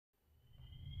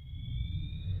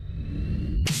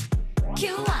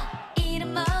Q1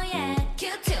 이름 뭐야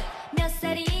Q2 몇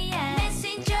살이야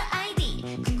메신저 아이디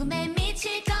궁금해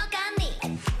미칠 것 같니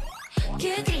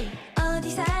Q3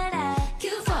 어디 살아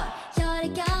Q4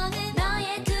 혈액형은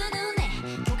너의 두 눈에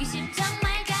호기심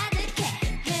정말 가득해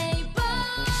Hey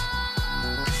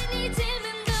boy 네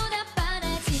질문도 다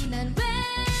뻔하지만 왜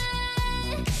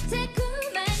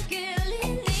자꾸만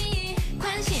끌리니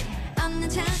관심 없는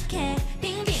척해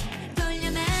빙빙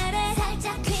돌려 말해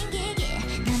살짝 튕기기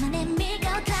나만의 밀고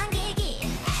당기기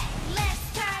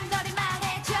Let's turn 너를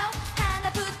말해줘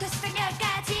하나부터 시작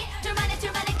열까지 둘만의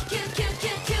Q&A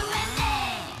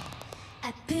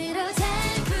앞으로 잘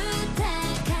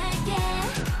부탁할게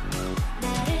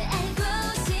나를 알고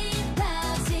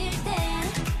싶어질 때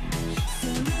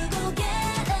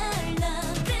스무고개를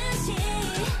넣듯이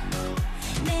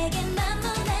내게만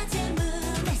문한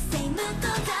질문에 say 묻고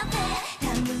답해 다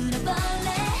물어볼래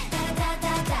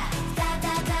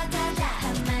다다다다다다다다다 한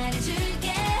말 줄게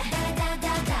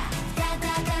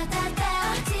다다다다다다다다다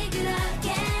징그럽게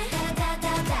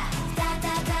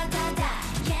다다다다다다다다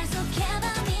계속해봐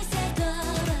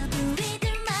미세도록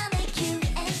우리들만의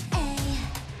Q&A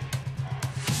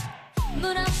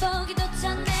물어보기도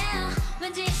전에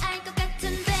왠지 알 것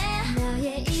같은데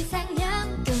너의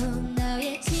이상형도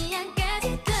너의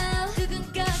취향까지도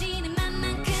두근거리는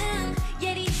맘만큼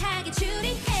예리하게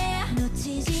추리해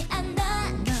놓치지 않아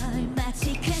널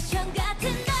마치 퀘스천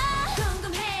같은 너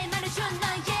궁금해 말해줘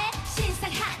너의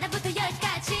신상 하나부터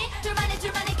열까지 둘만의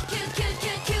Q&A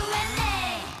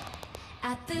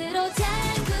앞으로 잘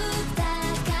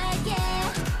부탁할게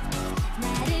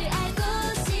나를 알고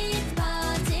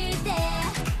싶어질 때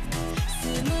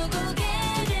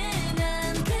스무고개를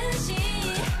넣듯이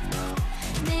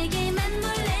내게만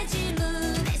몰래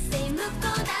질문에 say 묻고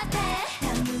답해 다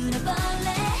물어볼래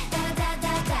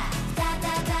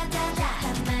다다다다다다다다다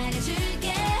한 말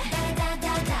해줄게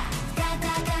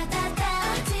다다다다다다다다다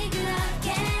징그럽게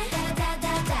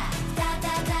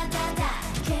다다다다다다다다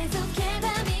계속해봐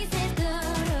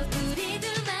미세도록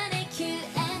우리들만의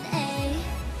Q&A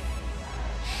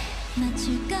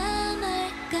맞출까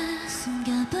말까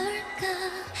숨겨볼까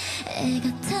애가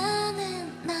타는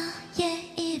너의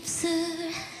입술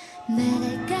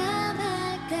말할까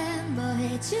말까 뭐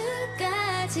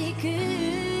해줄까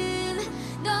지금